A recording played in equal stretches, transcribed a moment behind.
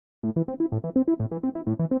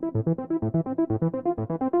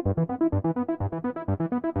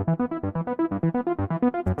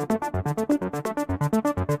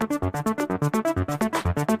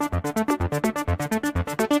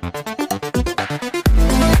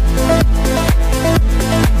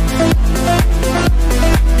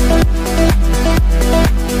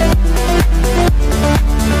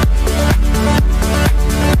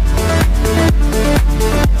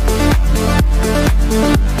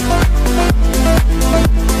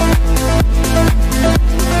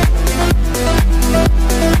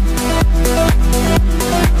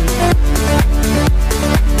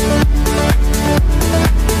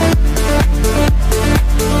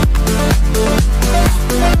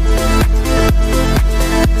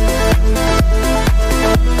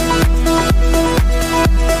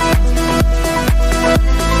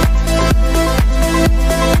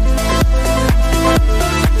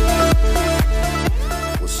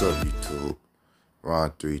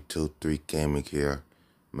Ron323 Gaming here,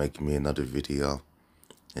 making me another video.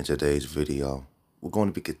 In today's video, we're going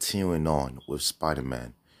to be continuing on with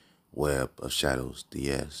Spider-Man, Web of Shadows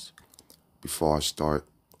DS. Before I start,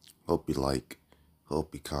 hope you like,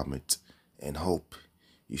 hope you comment, and hope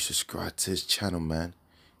you subscribe to his channel, man.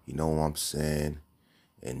 You know what I'm saying?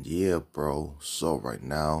 And yeah, bro, so right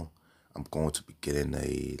now, I'm going to be getting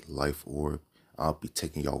a life orb. I'll be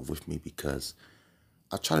taking y'all with me because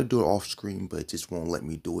I try to do it off screen, but it just won't let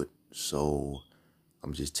me do it. So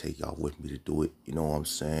I'm just taking y'all with me to do it. You know what I'm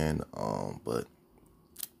saying? But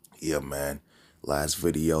yeah, man. Last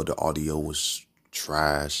video, the audio was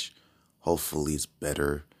trash. Hopefully it's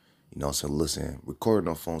better. You know, so listen, recording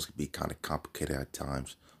on phones can be kind of complicated at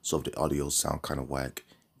times. So if the audio sound kind of whack,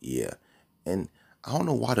 yeah. And I don't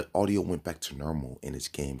know why the audio went back to normal in this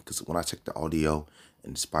game. Because when I checked the audio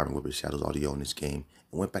and the Spider-Man Web of Shadows audio in this game,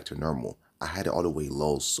 it went back to normal. I had it all the way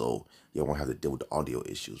low, so you won't have to deal with the audio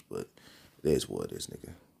issues, but it is what it is, nigga. You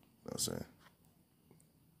know what I'm saying?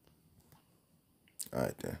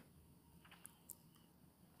 Alright then.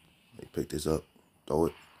 Let me pick this up, throw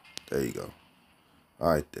it. There you go.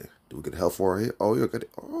 Alright then. Do we get health for here? Oh, you got it.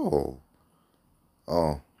 Oh.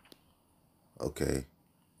 Oh. Okay.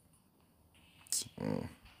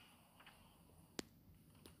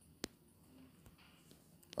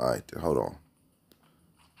 Alright then, hold on.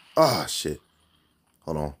 Ah, shit.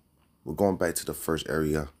 Hold on. We're going back to the first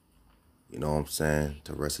area. You know what I'm saying?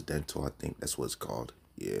 To residential, I think that's what it's called.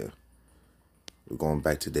 Yeah. We're going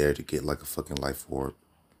back to there to get like a fucking life orb.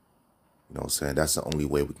 You know what I'm saying? That's the only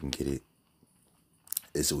way we can get it.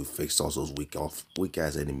 Is if we fix all those weak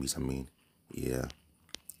ass enemies, I mean. Yeah.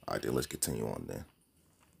 Alright then, let's continue on then.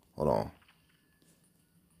 Hold on.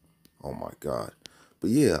 Oh my god. But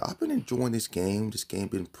yeah, I've been enjoying this game. This game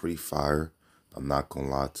been pretty fire. I'm not gonna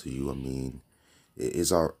lie to you. I mean,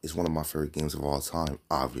 it's one of my favorite games of all time,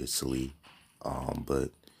 obviously.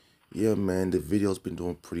 But yeah, man, the video's been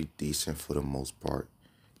doing pretty decent for the most part.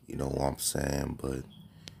 You know what I'm saying? But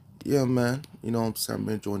yeah, man, you know what I'm saying? I've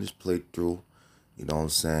been enjoying this playthrough. You know what I'm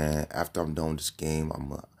saying? After I'm done with this game,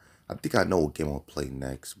 I think I know what game I'll play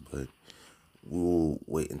next, but we'll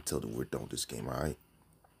wait until we're done with this game, alright?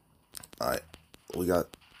 Alright. We got,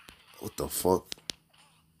 what the fuck?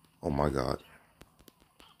 Oh my god.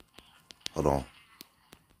 Hold on.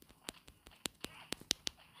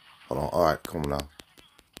 Hold on. Alright, come on now.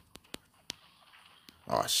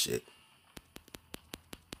 Oh shit.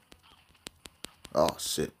 Oh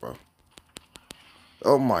shit, bro.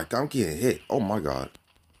 Oh my god, I'm getting hit. Oh my god.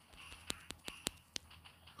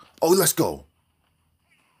 Oh, let's go.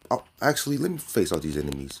 Oh, actually, let me face all these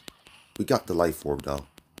enemies. We got the life orb though.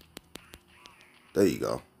 There you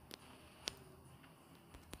go.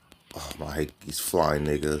 Oh, I hate these flying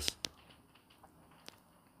niggas.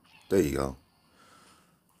 There you go.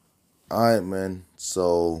 Alright, man.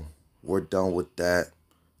 So, we're done with that.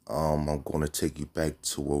 I'm going to take you back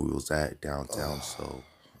to where we was at downtown. So,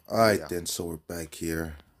 alright then. So, we're back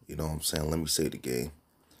here. You know what I'm saying? Let me save the game.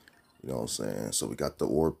 You know what I'm saying? So, we got the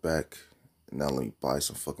orb back. Now, let me buy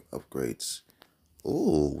some fucking upgrades.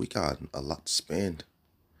 Ooh, we got a lot to spend.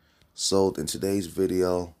 So, in today's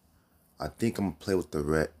video, I think I'm going to play with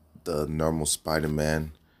the normal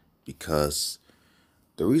Spider-Man because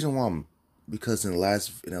the reason why because in the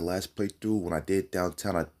last playthrough when I did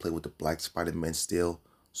downtown, I played with the black Spider-Man still,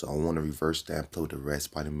 so I want to reverse that and play with the red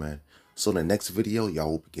Spider-Man. So in the next video,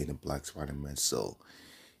 y'all will be getting black Spider-Man. So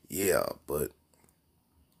yeah, but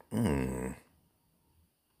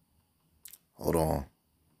hold on,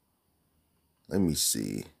 let me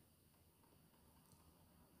see.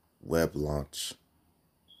 Web launch.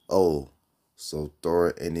 Oh, so throw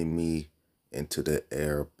an enemy into the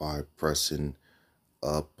air by pressing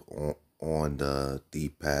up on the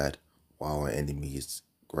D-pad while an enemy is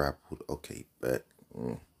grappled. Okay, bet.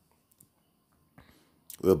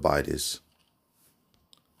 We'll buy this.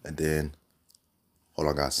 And then, hold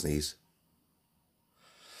on, I gotta sneeze.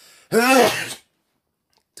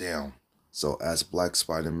 Damn. So as Black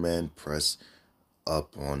Spider-Man, press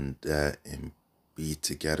up on that and be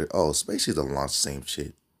together. Oh, it's basically the launch, same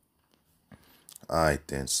shit. Alright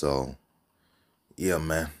then, so yeah,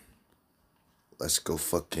 man. Let's go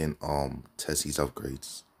fucking test these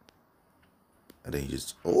upgrades. And then you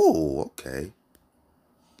just, oh, okay.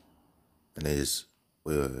 And then just,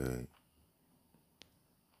 wait.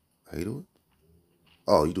 How you do it?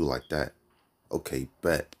 Oh, you do it like that. Okay,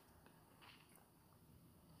 bet.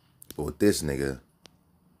 But with this nigga,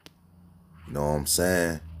 you know what I'm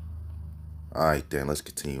saying? Alright then, let's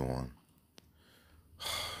continue on.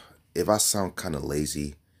 If I sound kind of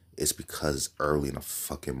lazy, it's because it's early in the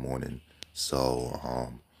fucking morning. So,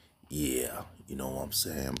 yeah, you know what I'm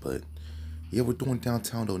saying? But, yeah, we're doing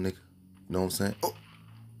downtown though, nigga. You know what I'm saying? Oh,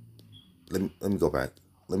 let me go back.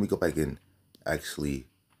 Let me go back and actually,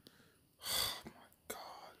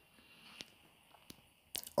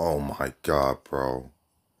 oh my god, bro.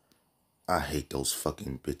 I hate those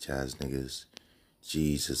fucking bitch ass niggas.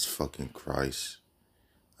 Jesus fucking Christ.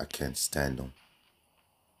 I can't stand them.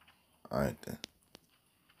 Alright then.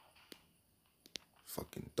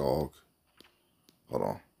 Fucking dog. Hold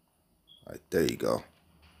on. Alright, there you go.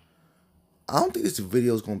 I don't think this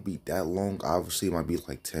video is gonna be that long. Obviously, it might be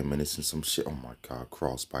like 10 minutes and some shit. Oh my god,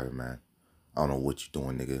 crawl Spider-Man. I don't know what you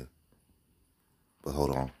doing, nigga. But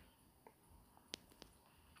hold on.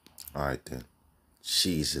 Alright then.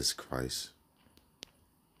 Jesus Christ.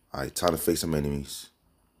 Alright, time to face some enemies.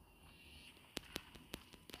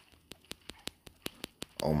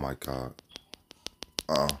 Oh my god.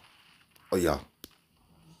 Oh yeah.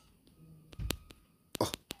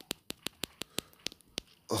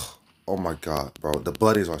 Oh my god, bro. The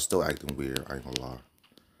buddies are still acting weird. I ain't gonna lie.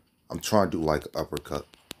 I'm trying to do like uppercut.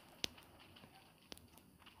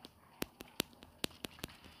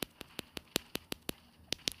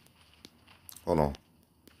 Hold on.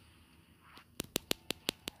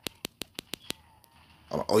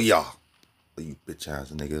 Oh yeah. Oh, you bitch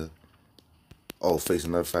ass nigga. Oh, face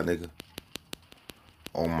another fat nigga.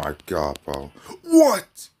 Oh my god, bro.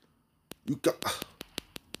 What? You got...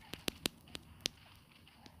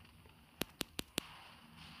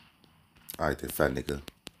 Alright then, fat nigga.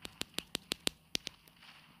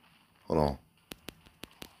 Hold on.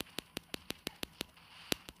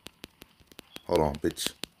 Hold on,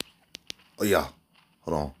 bitch. Oh yeah.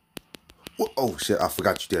 Hold on. What? Oh shit, I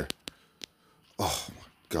forgot you there. Oh my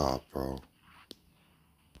god, bro.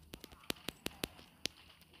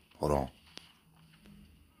 Hold on.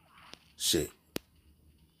 Shit.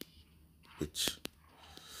 Bitch.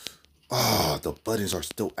 Oh, the buttons are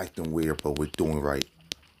still acting weird, but we're doing right.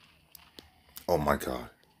 Oh my god.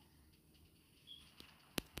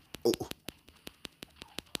 Oh.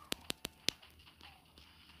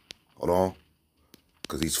 Hold on.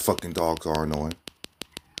 Because these fucking dogs are annoying.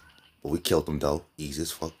 But we killed them though. Easy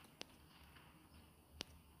as fuck.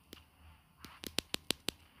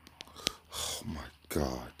 Oh my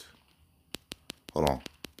god. Hold on.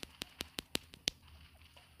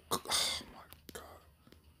 Oh my god.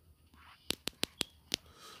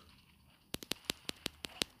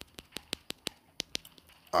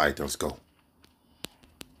 Alright, let's go.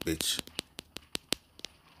 Bitch.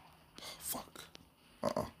 Oh, fuck.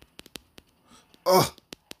 Oh.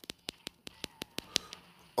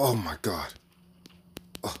 Oh my god.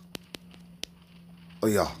 Oh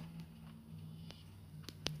yeah.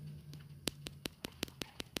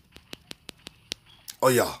 Oh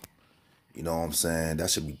yeah. You know what I'm saying? That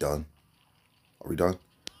should be done. Are we done?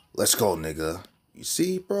 Let's go, nigga. You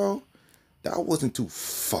see, bro? That wasn't too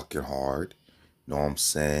fucking hard. You know what I'm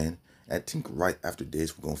saying? And I think right after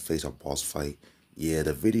this, we're gonna face our boss fight. Yeah,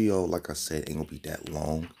 the video, like I said, ain't gonna be that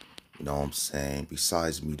long. You know what I'm saying?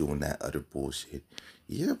 Besides me doing that other bullshit.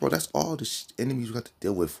 Yeah, bro, that's all the enemies we got to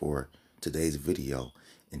deal with for today's video.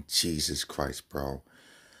 And Jesus Christ, bro.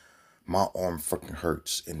 My arm fucking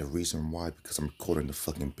hurts. And the reason why, because I'm recording the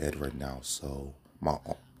fucking bed right now. So, my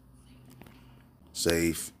arm.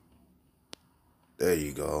 Save. There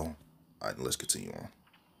you go. Alright, let's continue on.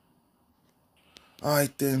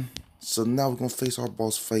 Alright then. So now we're gonna face our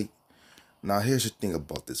boss fight. Now here's the thing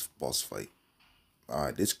about this boss fight.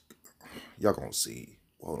 Alright, this y'all gonna see.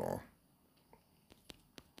 Hold on.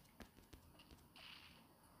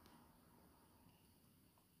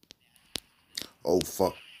 Oh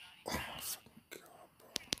fuck. Oh my fucking god, bro.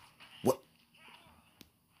 What?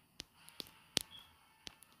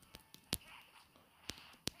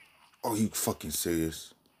 Are you fucking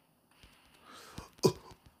serious?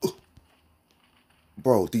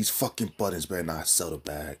 Bro, these fucking buttons better not sell the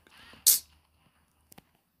bag.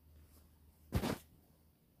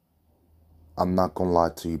 I'm not gonna lie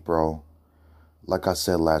to you, bro. Like I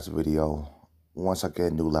said last video, once I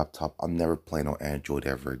get a new laptop, I'm never playing on Android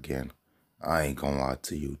ever again. I ain't gonna lie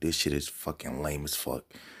to you. This shit is fucking lame as fuck.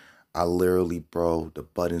 I literally, bro, the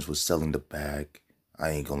buttons was selling the bag. I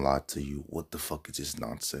ain't gonna lie to you. What the fuck is this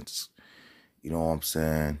nonsense? You know what I'm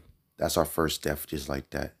saying? That's our first step, just like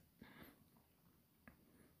that.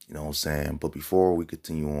 You know what I'm saying? But before we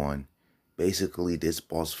continue on, basically this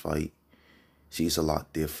boss fight, she's a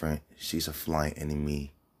lot different. She's a flying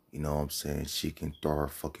enemy. You know what I'm saying? She can throw her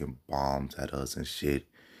fucking bombs at us and shit.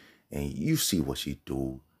 And you see what she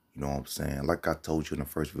do. You know what I'm saying? Like I told you in the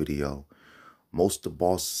first video, most of the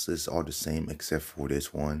bosses are the same except for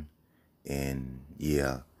this one. And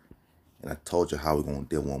yeah. And I told you how we're going to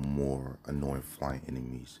deal with more annoying flying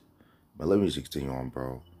enemies. But let me just continue on,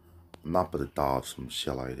 bro. I'm not going to dodge some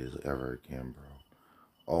shit like this ever again, bro.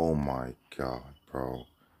 Oh my god, bro.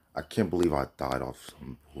 I can't believe I died off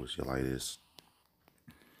some bullshit like this.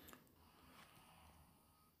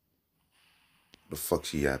 The fuck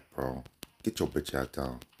she at, bro? Get your bitch ass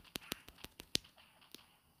down.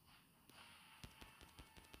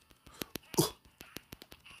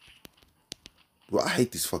 Bro, I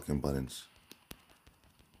hate these fucking buttons.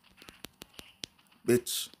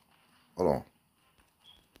 Bitch. Hold on.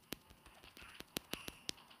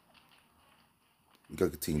 We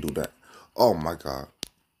gotta continue to do that. Oh my god.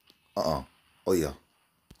 Oh yeah.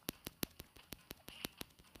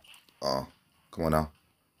 Come on now.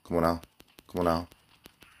 Come on now. Come on now.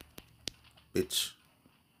 Bitch.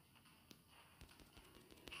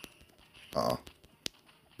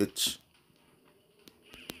 Bitch.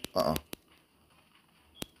 Uh-uh.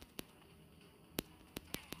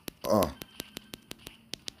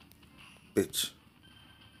 Bitch.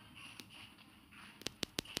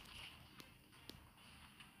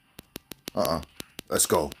 Let's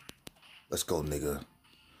go. Let's go, nigga.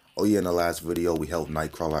 Oh yeah, in the last video, we helped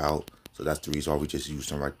Nightcrawler out. So that's the reason why we just used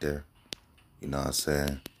him right there. You know what I'm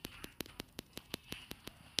saying?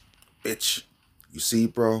 Bitch. You see,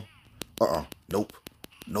 bro? Nope.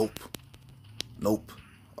 Nope. Nope.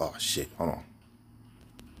 Oh, shit. Hold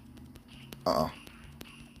on.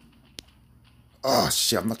 Oh,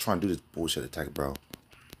 shit. I'm not trying to do this bullshit attack, bro.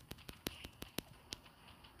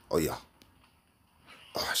 Oh, yeah.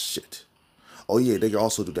 Oh, shit. Oh, yeah. They can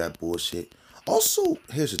also do that bullshit. Also,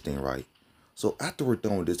 here's the thing, right? So, after we're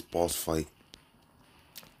done with this boss fight,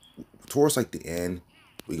 towards, like, the end,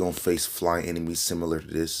 we're gonna face flying enemies similar to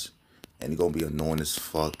this. And they're gonna be annoying as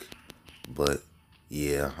fuck. But,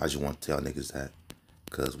 yeah, I just want to tell niggas that.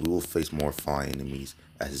 Because we will face more flying enemies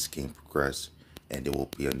as this game progresses. And they will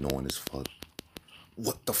be annoying as fuck.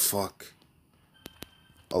 What the fuck?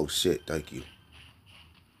 Oh shit, thank you.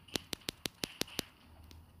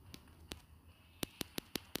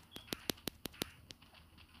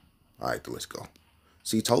 Alright, let's go.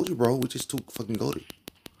 See, told you, bro. We just too fucking goated.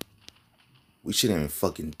 We shouldn't even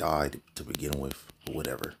fucking die to begin with. But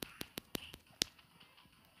whatever.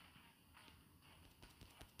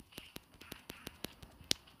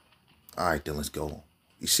 Alright, then let's go.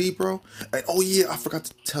 You see, bro? And, oh yeah, I forgot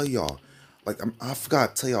to tell y'all. Like, I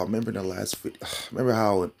forgot to tell y'all. Remember in the last video? Remember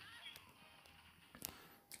how...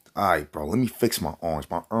 Alright, bro. Let me fix my arms.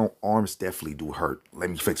 My arms definitely do hurt. Let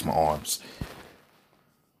me fix my arms.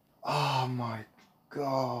 Oh my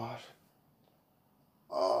god.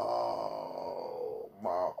 Oh,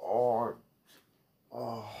 my arm.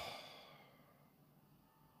 Oh.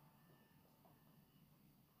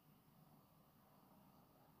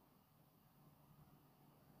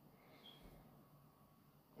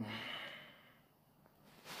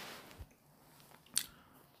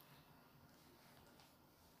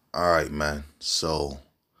 All right, man. So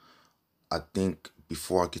I think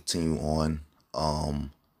before I continue on,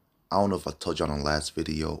 I don't know if I told you on the last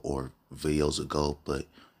video or videos ago, but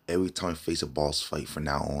every time I face a boss fight from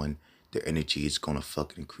now on, their energy is gonna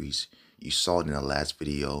fucking increase. You saw it in the last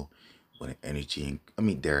video when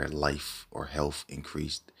their life or health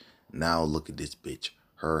increased. Now look at this bitch.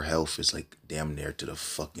 Her health is like damn near to the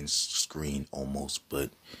fucking screen almost.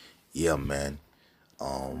 But yeah, man.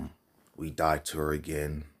 We died to her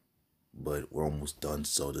again, but we're almost done,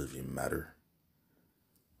 so it doesn't even matter.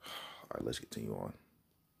 All right, let's continue on.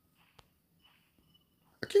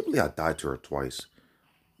 I can't believe I died to her twice.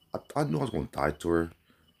 I knew I was going to die to her,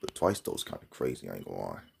 but twice though was kind of crazy, I ain't gonna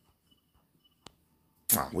lie.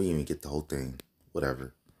 We didn't even get the whole thing.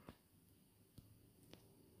 Whatever.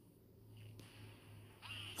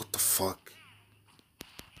 What the fuck?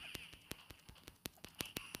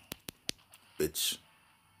 Bitch.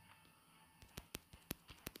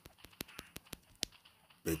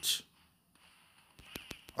 Bitch.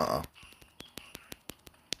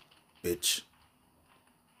 Bitch.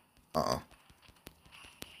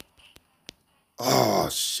 Oh,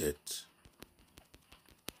 shit.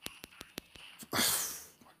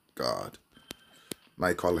 God.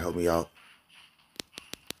 Nightcrawler, help me out.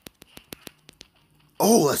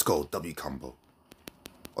 Oh, let's go. W combo.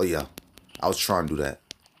 Oh, yeah. I was trying to do that.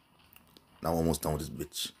 Now I'm almost done with this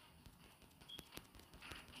bitch.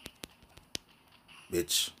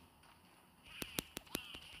 Bitch.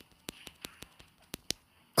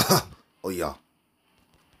 Oh, yeah.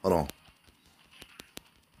 Hold on.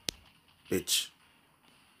 Bitch.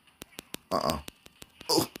 Oh,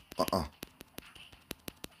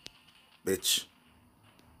 bitch.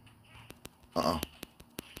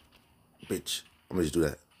 Bitch. I'm gonna just do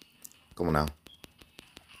that. Come on now.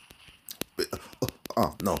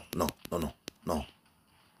 No, no, no, no, no.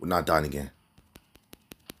 We're not dying again.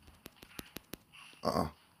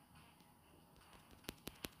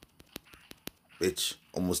 Bitch.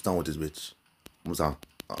 Almost done with this bitch. Almost done.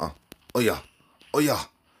 Oh, yeah. Oh, yeah.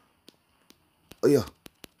 Oh, yeah.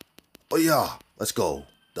 Oh, yeah. Let's go.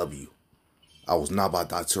 W. I was not about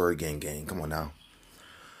to die to her again, gang. Come on now.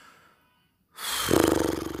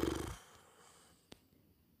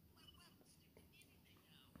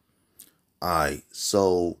 Alright,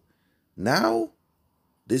 so now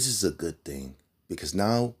this is a good thing because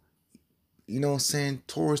now, you know what I'm saying,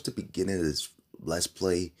 towards the beginning of this Let's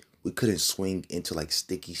Play, we couldn't swing into like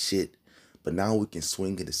sticky shit, but now we can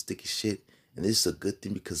swing into sticky shit, and this is a good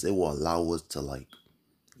thing because it will allow us to, like,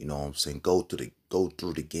 you know what I'm saying, go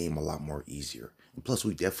through the game a lot more easier. And plus,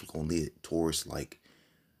 we definitely gonna need it towards like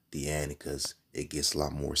the end because it gets a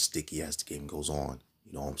lot more sticky as the game goes on.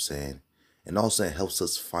 You know what I'm saying? And also it helps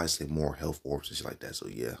us find some more health orbs and shit like that. So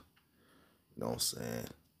yeah, you know what I'm saying?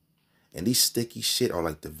 And these sticky shit are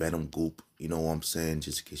like the venom goop. You know what I'm saying?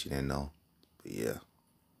 Just in case you didn't know. But yeah.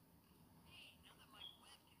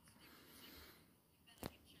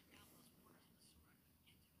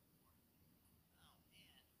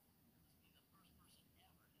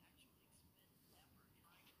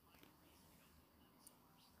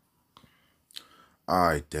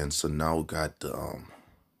 Alright then, so now we got the hold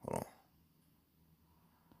on.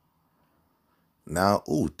 Now,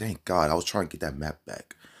 oh, thank God. I was trying to get that map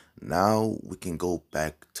back. Now we can go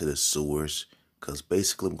back to the sewers. Because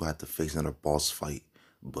basically we're going to have to face another boss fight.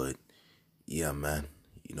 But, yeah, man.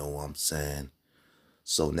 You know what I'm saying?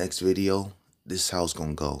 So, next video, this is how it's going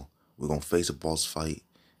to go. We're going to face a boss fight.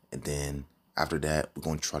 And then, after that, we're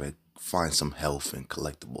going to try to find some health and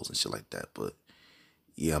collectibles and shit like that. But,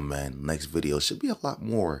 yeah, man. Next video should be a lot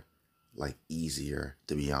more, like, easier,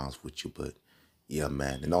 to be honest with you. But, yeah,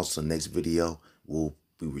 man. And also, next video, we'll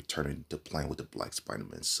be returning to playing with the Black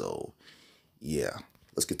Spider-Man. So, yeah.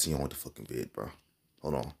 Let's continue on with the fucking vid, bro.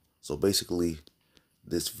 Hold on. So, basically,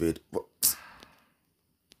 this vid... Hold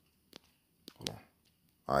on.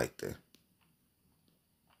 Alright, then.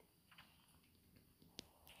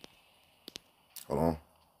 Hold on.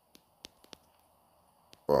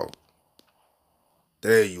 Bro.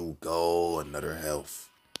 There you go. Another health.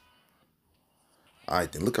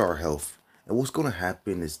 Alright, then. Look at our health. And what's going to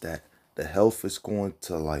happen is that the health is going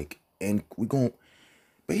to, like... And we're going...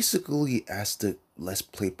 Basically, as the Let's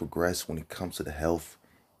Play progress when it comes to the health,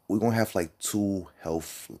 we're going to have, like, two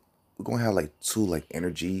health... We're going to have, like, two, like,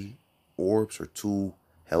 energy orbs or two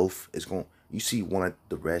health. It's going... You see one at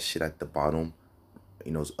the red shit at the bottom.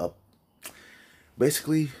 You know, it's up.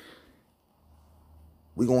 Basically,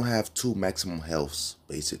 we're going to have two maximum healths,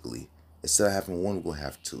 basically. Instead of having one, we're going to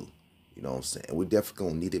have two. You know what I'm saying? And we definitely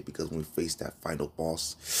going to need it because when we face that final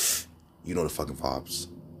boss, you know the fucking vibes.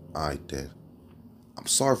 Alright, then. I'm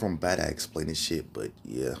sorry if I'm bad at explaining shit, but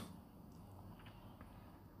yeah.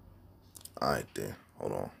 Alright, then.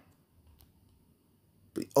 Hold on.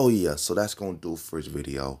 But, oh, yeah. So that's going to do it for his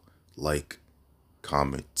video. Like,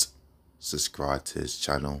 comment, subscribe to his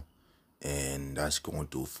channel. And that's going to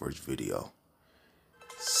do it for his video.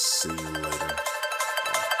 See you later.